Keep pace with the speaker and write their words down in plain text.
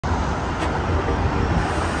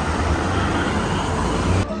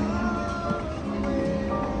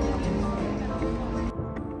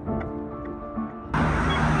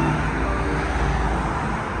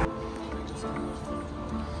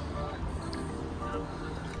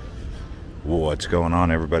What's going on,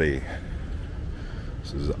 everybody?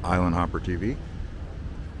 This is Island Hopper TV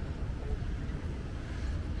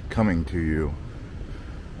coming to you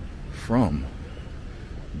from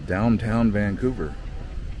downtown Vancouver,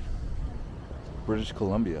 British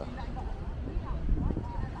Columbia.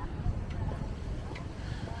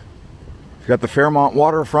 We've got the Fairmont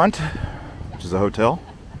Waterfront, which is a hotel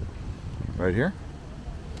right here.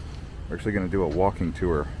 We're actually going to do a walking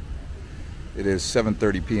tour. It is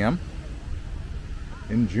 7:30 p.m.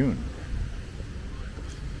 in June.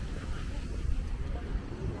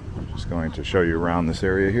 Just going to show you around this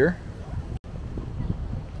area here.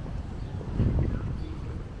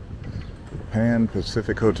 Pan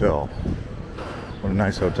Pacific Hotel. What a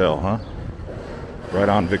nice hotel, huh? Right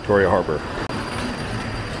on Victoria Harbor.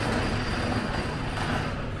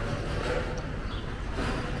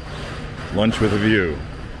 Lunch with a view.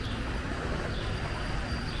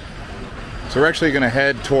 So we're actually going to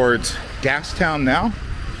head towards Gastown now.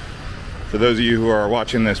 For those of you who are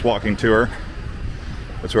watching this walking tour,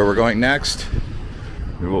 that's where we're going next.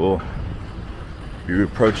 We will be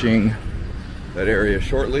approaching that area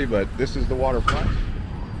shortly, but this is the waterfront.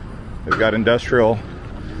 They've got industrial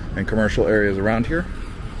and commercial areas around here.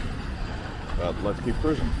 But let's keep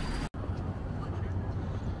cruising.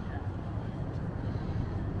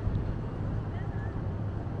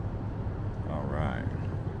 All right.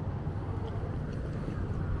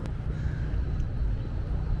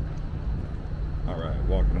 All right,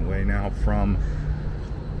 walking away now from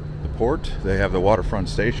the port. They have the waterfront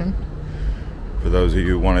station. For those of you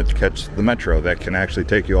who wanted to catch the metro, that can actually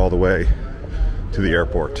take you all the way to the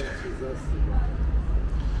airport.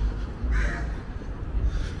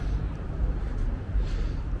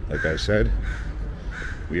 Like I said,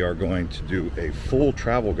 we are going to do a full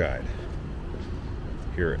travel guide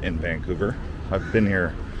here in Vancouver. I've been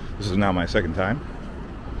here, this is now my second time.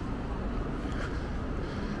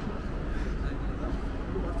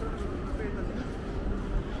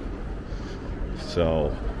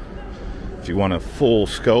 So if you want a full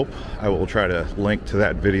scope, I will try to link to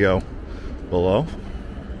that video below.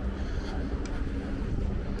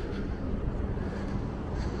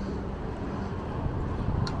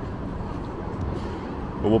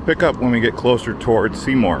 But we'll pick up when we get closer towards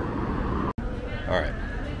Seymour. All right.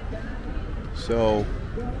 So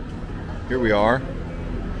here we are.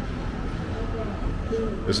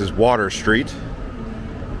 This is Water Street.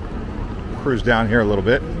 Cruise down here a little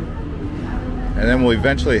bit. And then we'll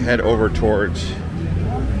eventually head over towards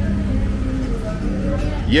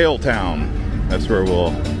Yaletown. That's where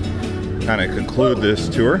we'll kind of conclude this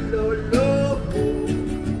tour.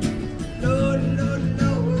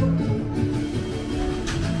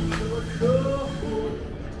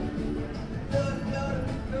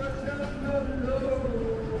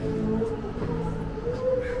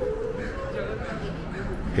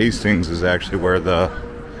 Hastings is actually where the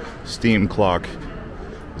steam clock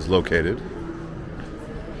is located.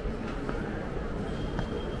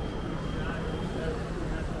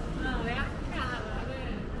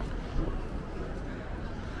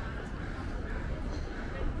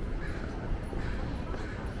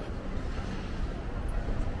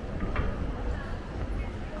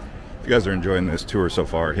 If you guys are enjoying this tour so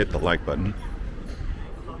far, hit the like button.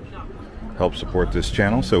 Help support this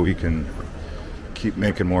channel so we can keep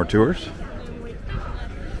making more tours.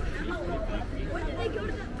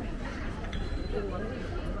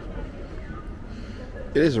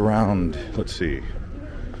 It is around, let's see,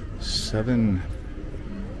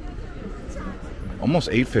 almost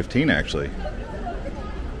 8:15 actually.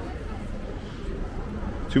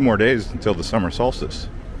 2 more days until the summer solstice.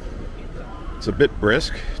 It's a bit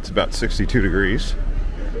brisk. It's about 62 degrees.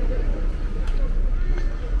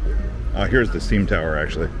 Here's the steam tower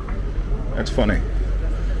actually. That's funny.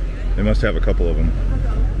 They must have a couple of them.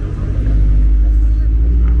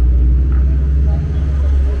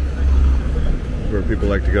 Where people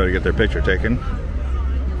like to go to get their picture taken.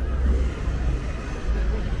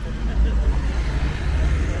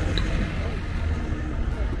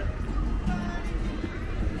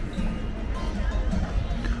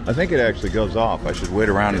 I think it actually goes off. I should wait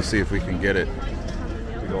around and see if we can get it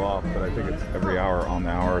to go off, but I think it's every hour on the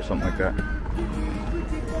hour or something like that.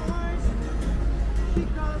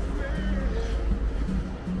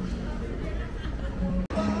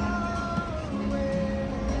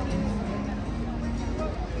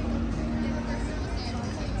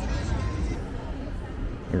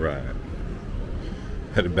 All right.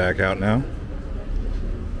 Headed back out now.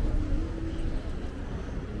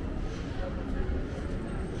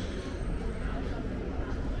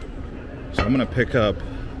 So I'm going to pick up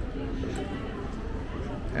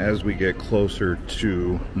as we get closer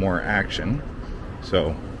to more action.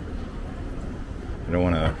 So I don't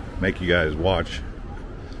want to make you guys watch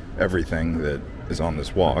everything that is on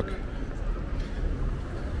this walk.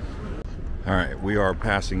 Alright, we are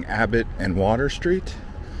passing Abbott and Water Street,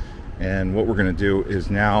 and what we're going to do is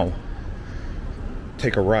now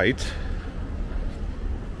take a right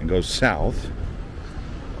and go south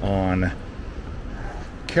on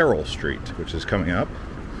Carroll Street, which is coming up.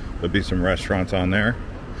 There'll be some restaurants on there,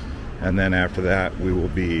 and then after that we will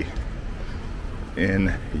be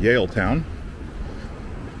in Yaletown.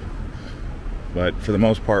 But for the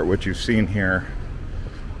most part, what you've seen here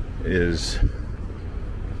is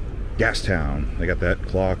Gastown. They got that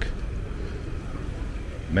clock.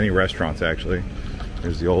 Many restaurants, actually.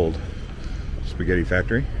 There's the old spaghetti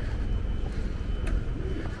factory.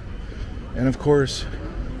 And of course,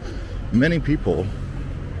 many people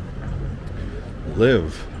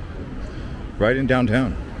live right in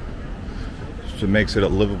downtown. So it makes it a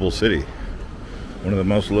livable city. One of the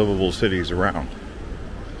most livable cities around.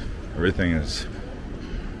 Everything is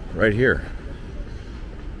right here.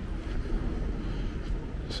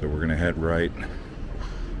 So we're gonna head right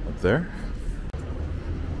up there.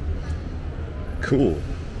 Cool.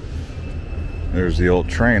 There's the old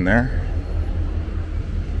train there.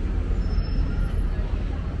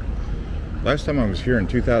 Last time I was here in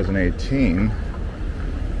 2018,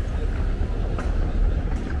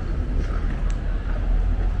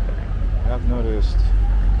 I've noticed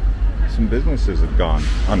some businesses have gone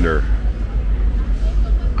under.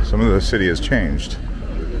 Some of the city has changed.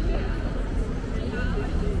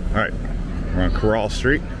 Alright, we're on Carroll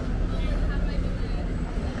Street.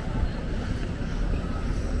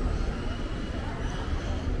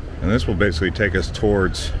 And this will basically take us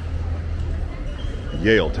towards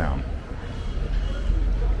Yaletown.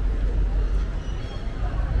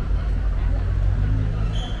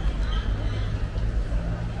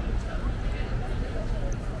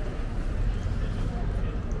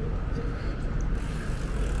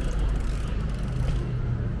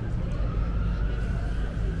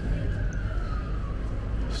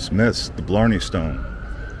 Smith's, the Blarney Stone.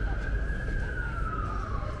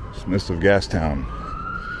 Smith's of Gastown.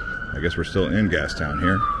 I guess we're still in Gastown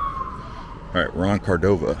here. Alright, we're on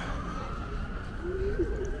Cordova.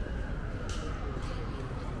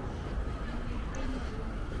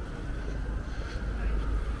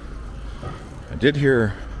 I did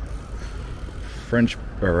hear French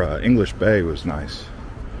or English Bay was nice.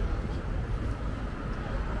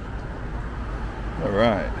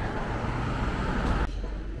 Alright.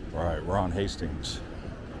 Alright, we're on Hastings.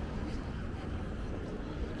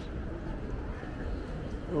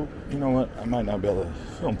 Oh, you know what? I might not be able to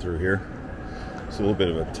film through here. It's a little bit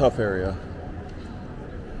of a tough area.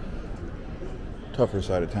 Tougher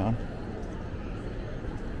side of town.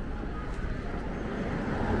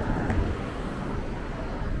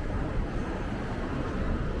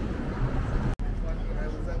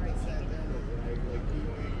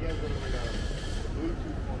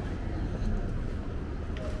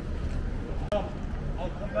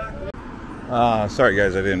 Sorry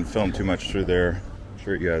guys, I didn't film too much through there. I'm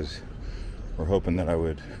sure you guys were hoping that I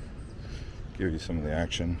would give you some of the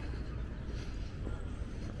action.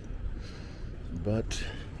 But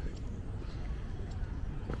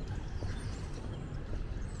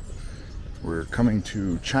we're coming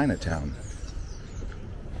to Chinatown.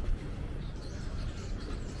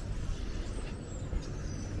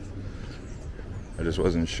 I just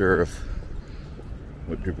wasn't sure if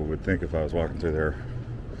what people would think if I was walking through there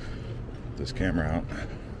with this camera out.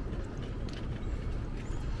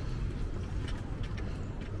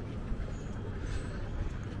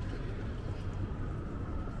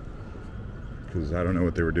 Because I don't know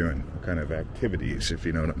what they were doing, what kind of activities, if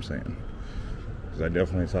you know what I'm saying. Because I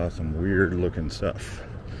definitely saw some weird looking stuff,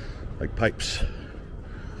 like pipes.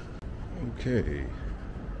 Okay,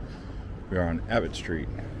 we are on Abbott Street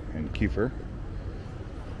in Kiefer.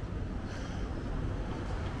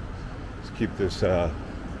 Let's keep this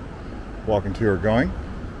walking tour going.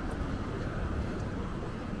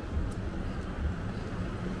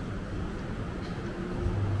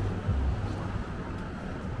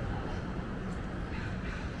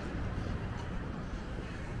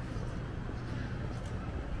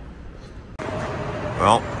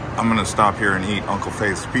 Well, I'm gonna stop here and eat Uncle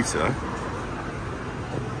Faith's pizza.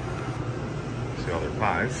 See all their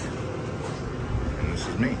pies. And this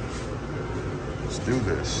is me. Let's do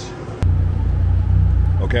this.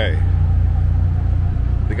 Okay.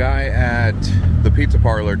 The guy at the pizza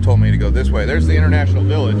parlor told me to go this way. There's the International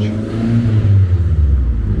Village.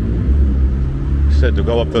 He said to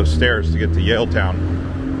go up those stairs to get to Yaletown.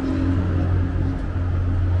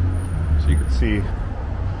 see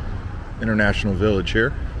International Village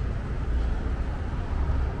here.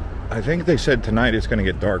 I think they said tonight it's going to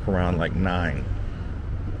get dark around like 9.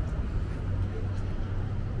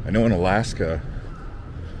 I know in Alaska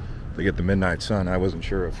they get the midnight sun. I wasn't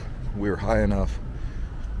sure if we were high enough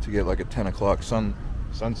to get like a 10 o'clock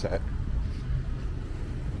sunset.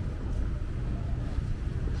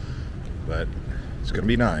 But it's going to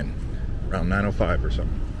be 9, around 9:05 or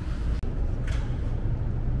something.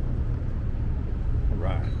 All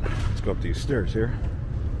right, let's go up these stairs here.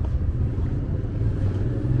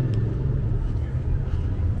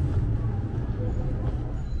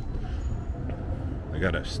 I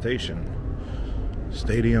got a stadium,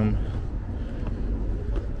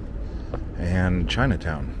 and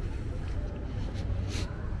Chinatown.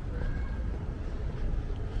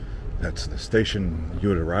 That's the station you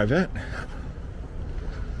would arrive at.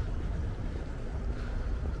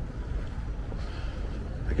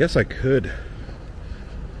 I guess I could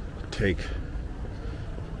take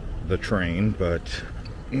the train, but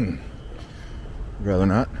rather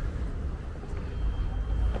not.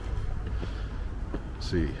 Let's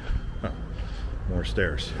see. Oh, more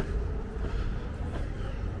stairs.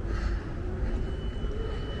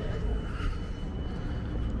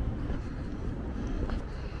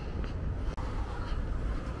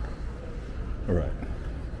 All right.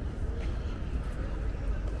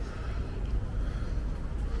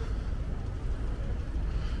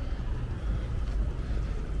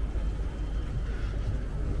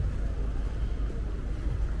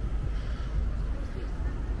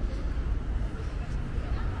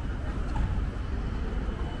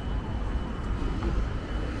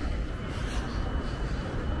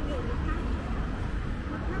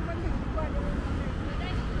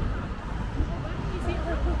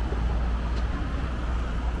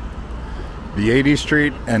 Yaletown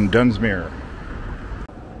Street and Dunsmuir.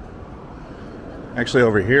 Actually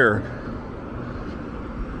over here,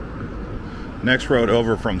 next road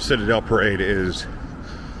over from Citadel Parade is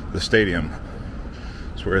the stadium.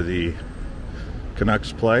 It's where the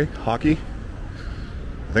Canucks play hockey.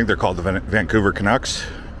 I think they're called the Vancouver Canucks.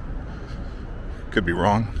 Could be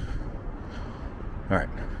wrong. All right,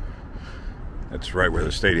 that's right where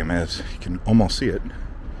the stadium is. You can almost see it.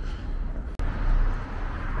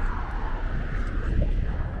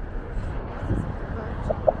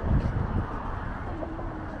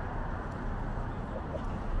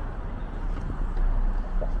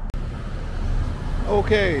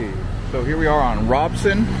 Okay, so here we are on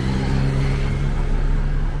Robson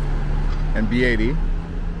and B80.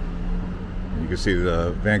 You can see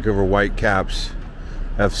the Vancouver Whitecaps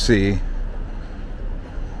FC.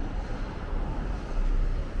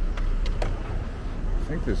 I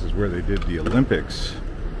think this is where they did the Olympics.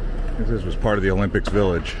 I think this was part of the Olympics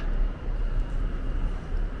Village.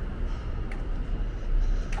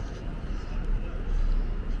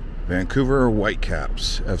 Vancouver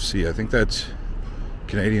Whitecaps FC. I think that's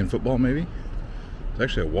Canadian football, maybe? It's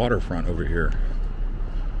actually a waterfront over here.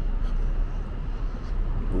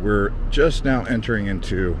 We're just now entering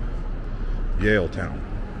into Yaletown.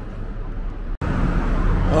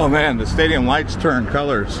 Oh man, the stadium lights turn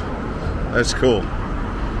colors. That's cool.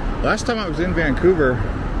 Last time I was in Vancouver,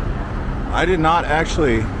 I did not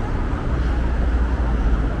actually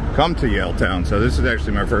come to Yaletown, so this is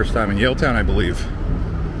actually my first time in Yaletown, I believe.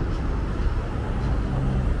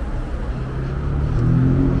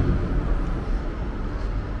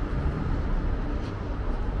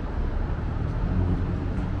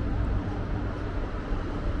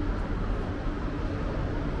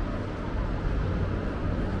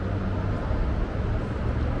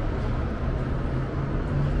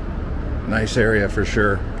 Nice area for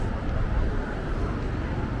sure.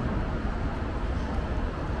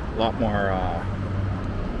 A lot more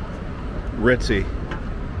ritzy,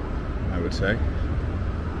 I would say.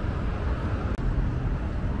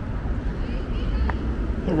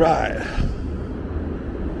 All right.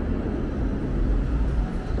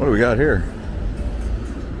 What do we got here?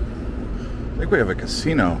 I think we have a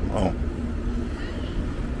casino. Oh.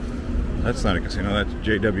 That's not a casino, that's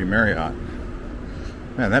JW Marriott.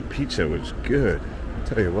 Man, that pizza was good. I'll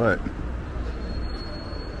tell you what.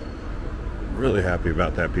 Really happy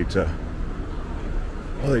about that pizza.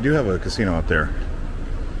 Well, they do have a casino up there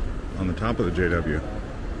on the top of the JW.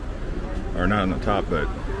 Or not on the top, but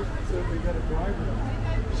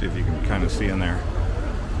see if you can kind of see in there.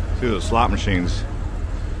 See those slot machines.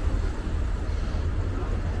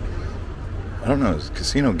 I don't know, is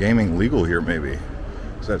casino gaming legal here maybe?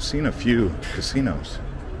 Because I've seen a few casinos.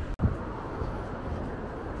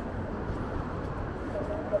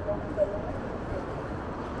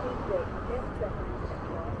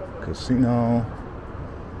 Casino.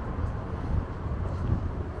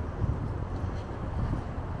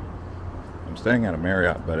 I'm staying at a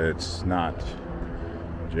Marriott, but it's not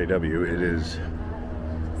JW, it is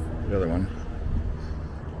the other one.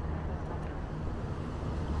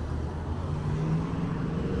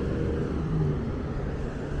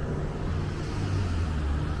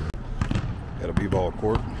 Got a b-ball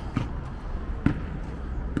court.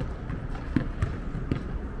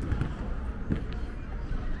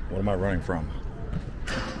 What am I running from?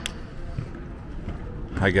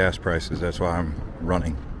 High gas prices, that's why I'm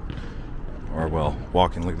running. Or well,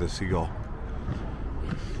 walking. Look at the seagull.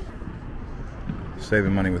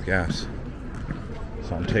 Saving money with gas.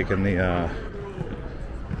 So I'm taking the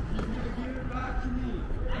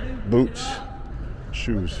boots,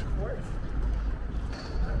 shoes.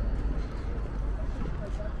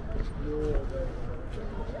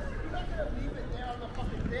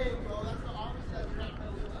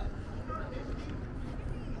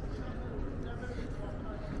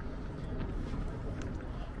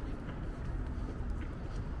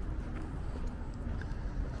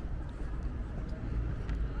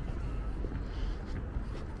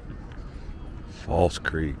 False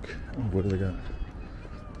Creek. Oh, what do they got?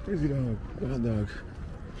 Crazy dog, wild dog.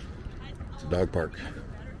 It's a dog park.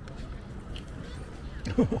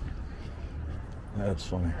 That's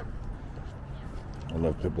funny. I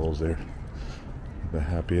love pit bulls there. The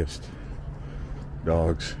happiest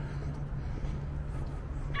dogs.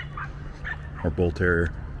 Our bull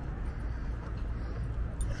terrier.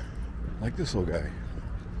 Like this little guy.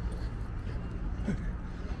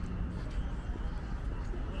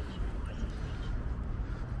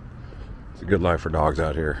 It's a good life for dogs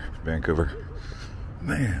out here, Vancouver.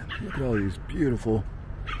 Man, look at all these beautiful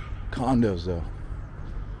condos though.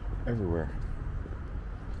 Everywhere.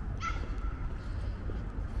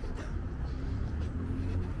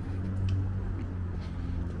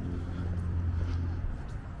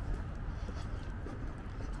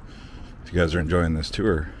 If you guys are enjoying this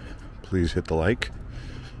tour, please hit the like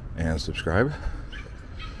and subscribe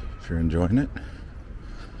if you're enjoying it.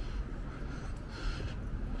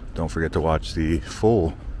 Don't forget to watch the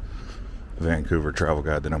full Vancouver travel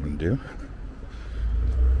guide that I'm going to do.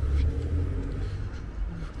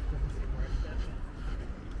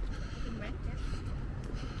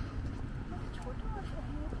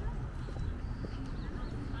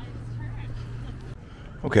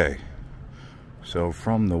 Okay, so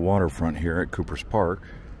from the waterfront here at Cooper's Park,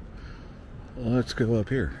 let's go up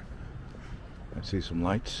here. I see some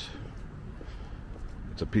lights.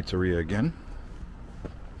 It's a pizzeria again.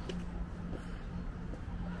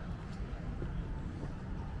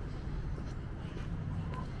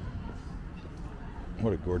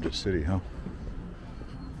 What a gorgeous city, huh?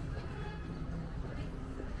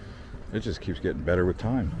 It just keeps getting better with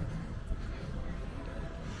time.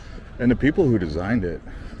 And the people who designed it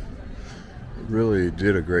really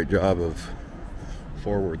did a great job of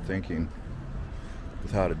forward thinking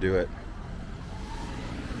with how to do it.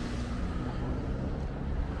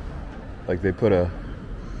 Like they put a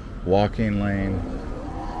walking lane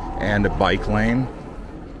and a bike lane,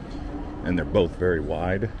 and they're both very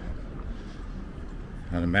wide.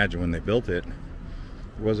 I'd imagine when they built it,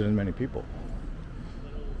 there wasn't as many people.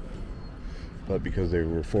 But because they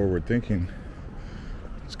were forward thinking,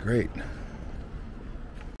 it's great.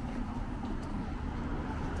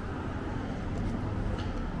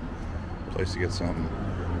 Place to get some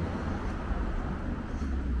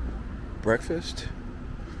breakfast.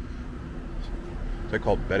 Is that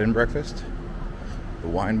called bed and breakfast? The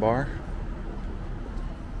wine bar.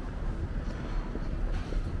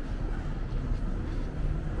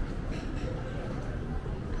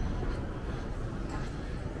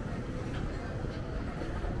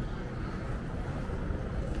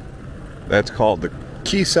 That's called the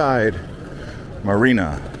Quayside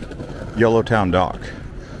Marina, Yaletown Dock.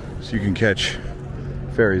 So you can catch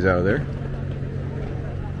ferries out of there.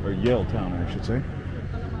 Or Yaletown, I should say.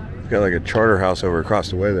 It's got like a charter house over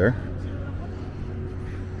across the way there.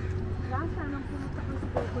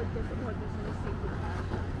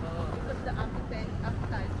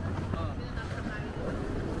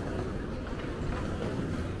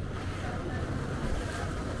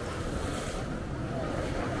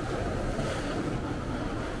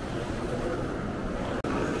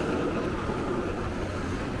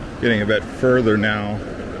 Getting a bit further now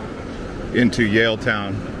into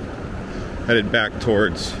Yaletown, headed back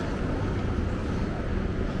towards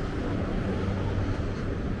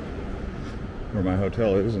where my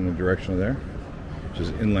hotel is, in the direction of there, which is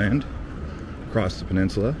inland, across the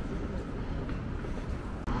peninsula.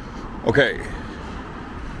 Okay,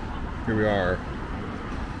 here we are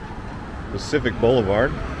Pacific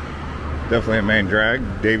Boulevard. Definitely a main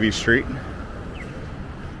drag. Davie Street.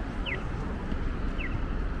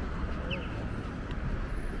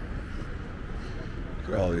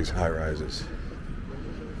 Look at all these high rises.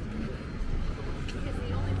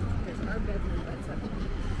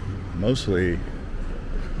 Mostly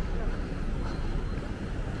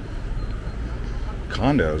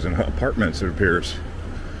condos and apartments, it appears.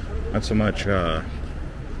 Not so much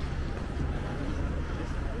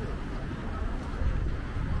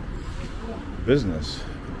business.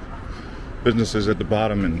 Businesses at the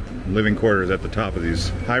bottom and living quarters at the top of these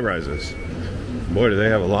high rises. Boy, do they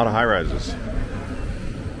have a lot of high rises,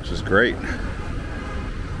 which is great.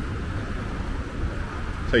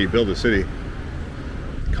 That's how you build a city.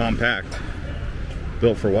 Compact,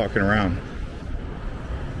 built for walking around.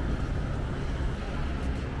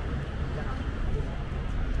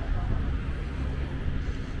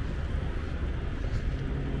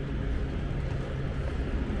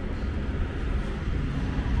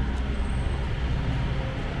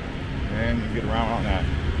 And you can get around on that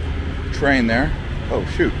train there. Oh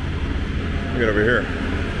shoot, look at over here.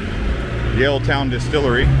 Yaletown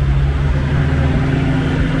Distillery.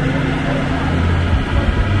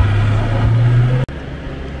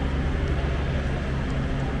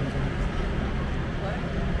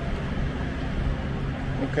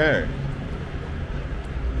 Okay.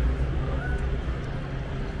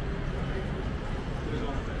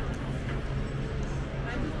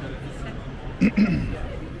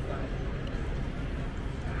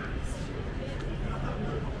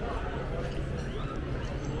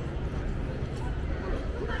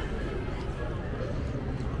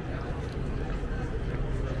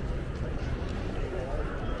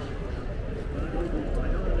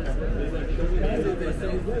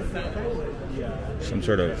 Some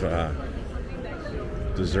sort of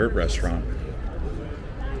dessert restaurant.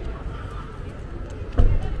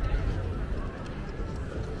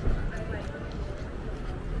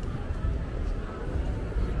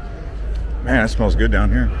 Man, it smells good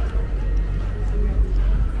down here.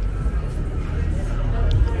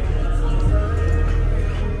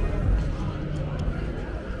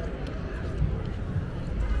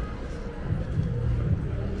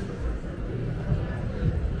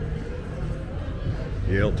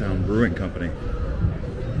 Yaletown Brewing Company.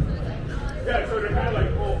 Yeah, so they're kind of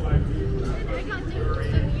like, oh my God.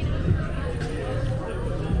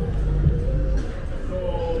 So,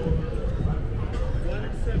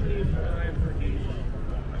 175 per kilo.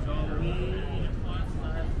 So we cost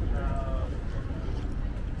us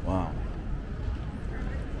Wow.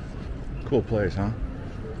 Cool place, huh?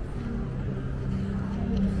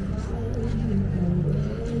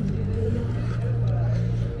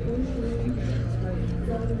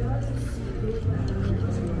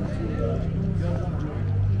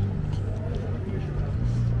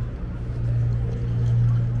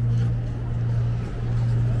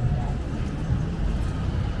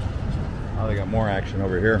 Oh, they got more action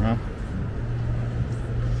over here, huh?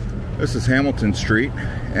 This is Hamilton Street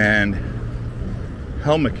and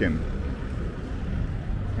Hamilton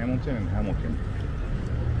and Hamilton.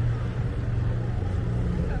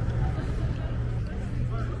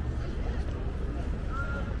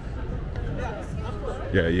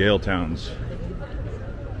 Yeah, Yaletown's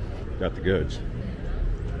got the goods.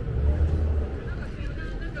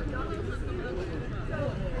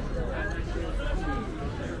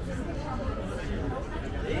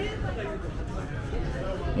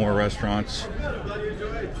 More restaurants.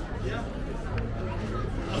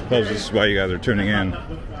 I suppose this is why you guys are tuning in,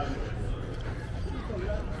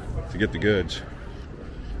 to get the goods.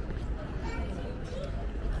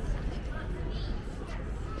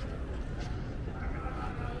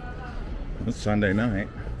 It's Sunday night.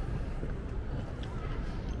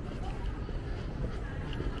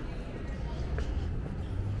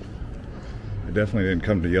 I definitely didn't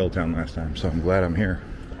come to Yaletown last time, so I'm glad I'm here.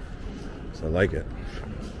 So I like it.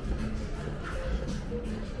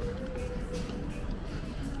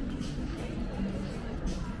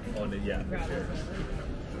 yeah, for sure.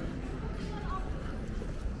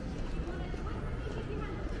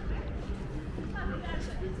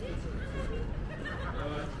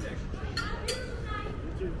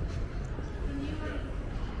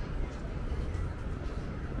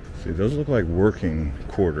 See, those look like working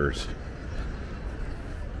quarters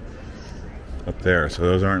up there, so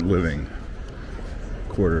those aren't living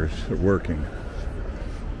quarters, they're working.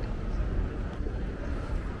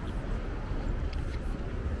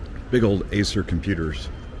 Big old Acer computers.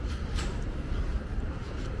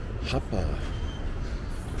 Hapa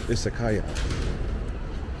Isakaya.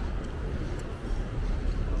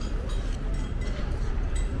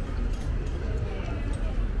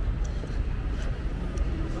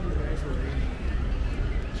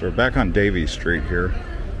 So we're back on Davie Street here.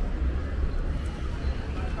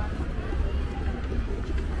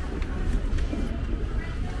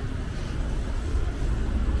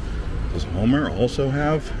 Does Homer also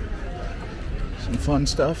have some fun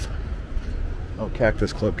stuff? Oh,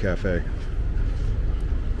 Cactus Club Cafe.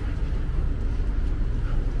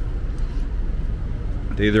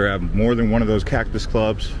 They either have more than one of those cactus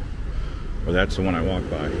clubs, or that's the one I walked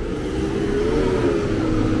by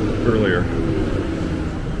earlier.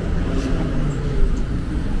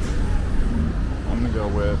 I'm gonna go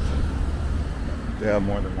with, they have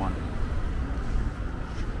more than one.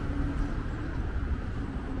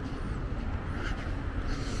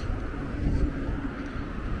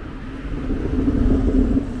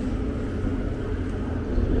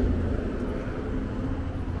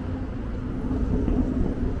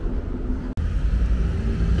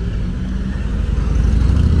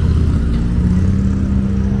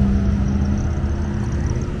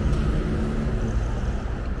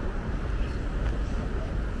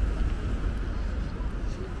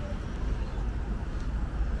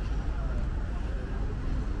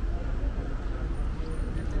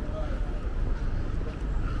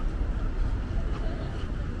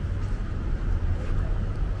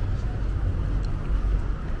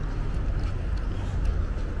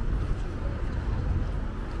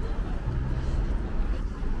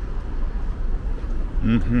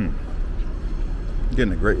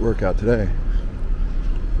 Getting a great workout today.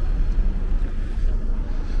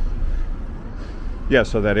 Yeah,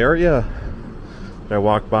 so that area that I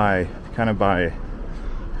walked by, kind of by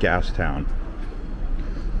Gastown,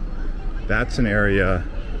 that's an area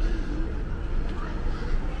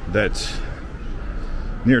that's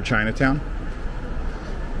near Chinatown.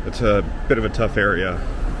 It's a bit of a tough area,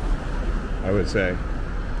 I would say.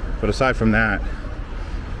 But aside from that,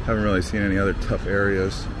 haven't really seen any other tough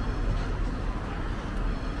areas.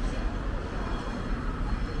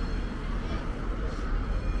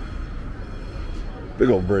 Big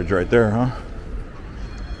old bridge right there, huh?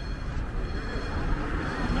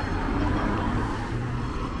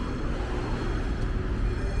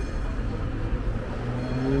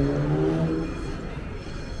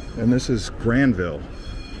 And this is Granville.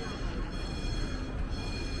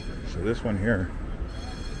 So this one here,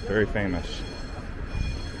 very famous.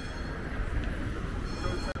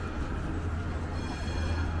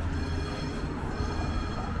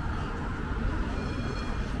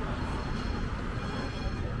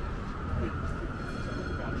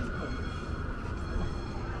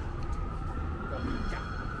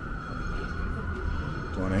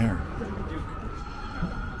 One here.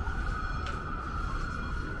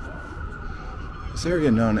 This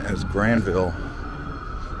area known as Granville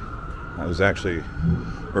was actually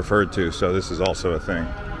referred to, so this is also a thing.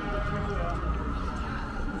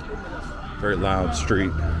 Very loud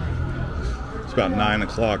street. It's about 9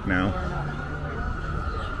 o'clock now.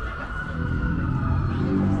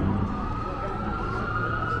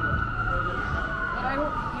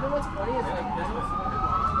 You know what's funny is like this was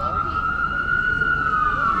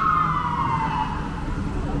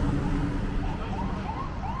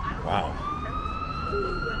Wow.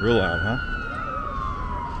 Real loud, huh?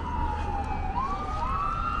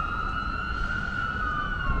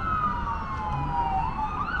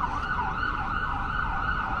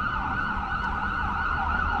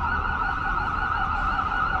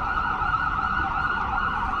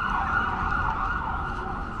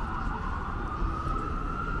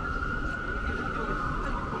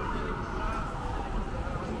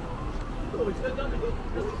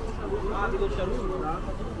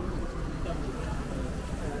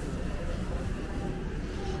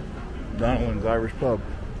 Donovan's Irish Pub.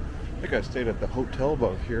 I think I stayed at the hotel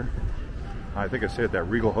above here. I think I stayed at that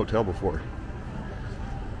Regal Hotel before.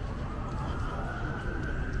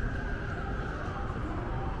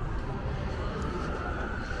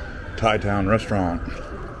 Thai-town restaurant.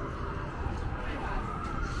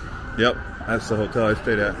 Yep, that's the hotel I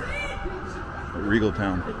stayed at. Regal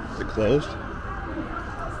Town. Is it closed?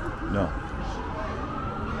 No.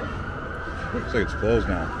 Looks like it's closed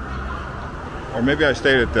now. Or maybe I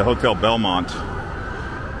stayed at the Hotel Belmont,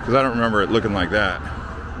 because I don't remember it looking like that.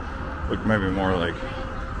 Looked maybe more like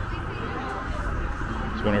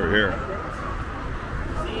this one over here.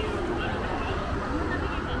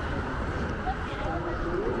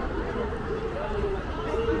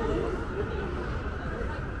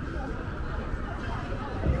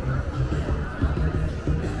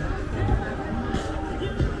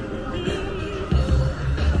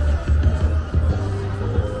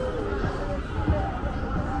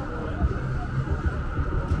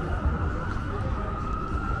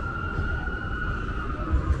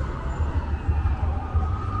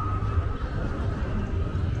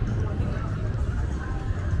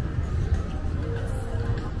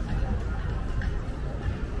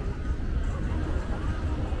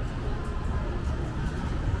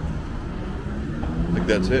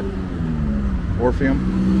 that's it. Orpheum.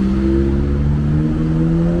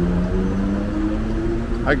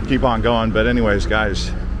 I could keep on going, but anyways,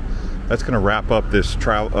 guys, that's gonna wrap up this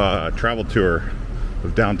travel tour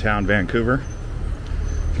of downtown Vancouver.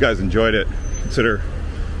 If you guys enjoyed it, consider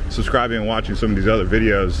subscribing and watching some of these other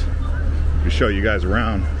videos to show you guys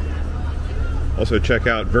around. Also check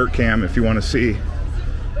out VertCam if you want to see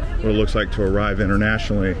what it looks like to arrive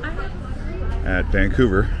internationally at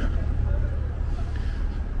Vancouver.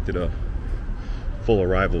 Did a full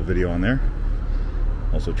arrival video on there.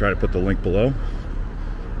 Also try to put the link below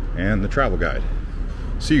and the travel guide.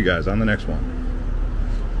 See you guys on the next one.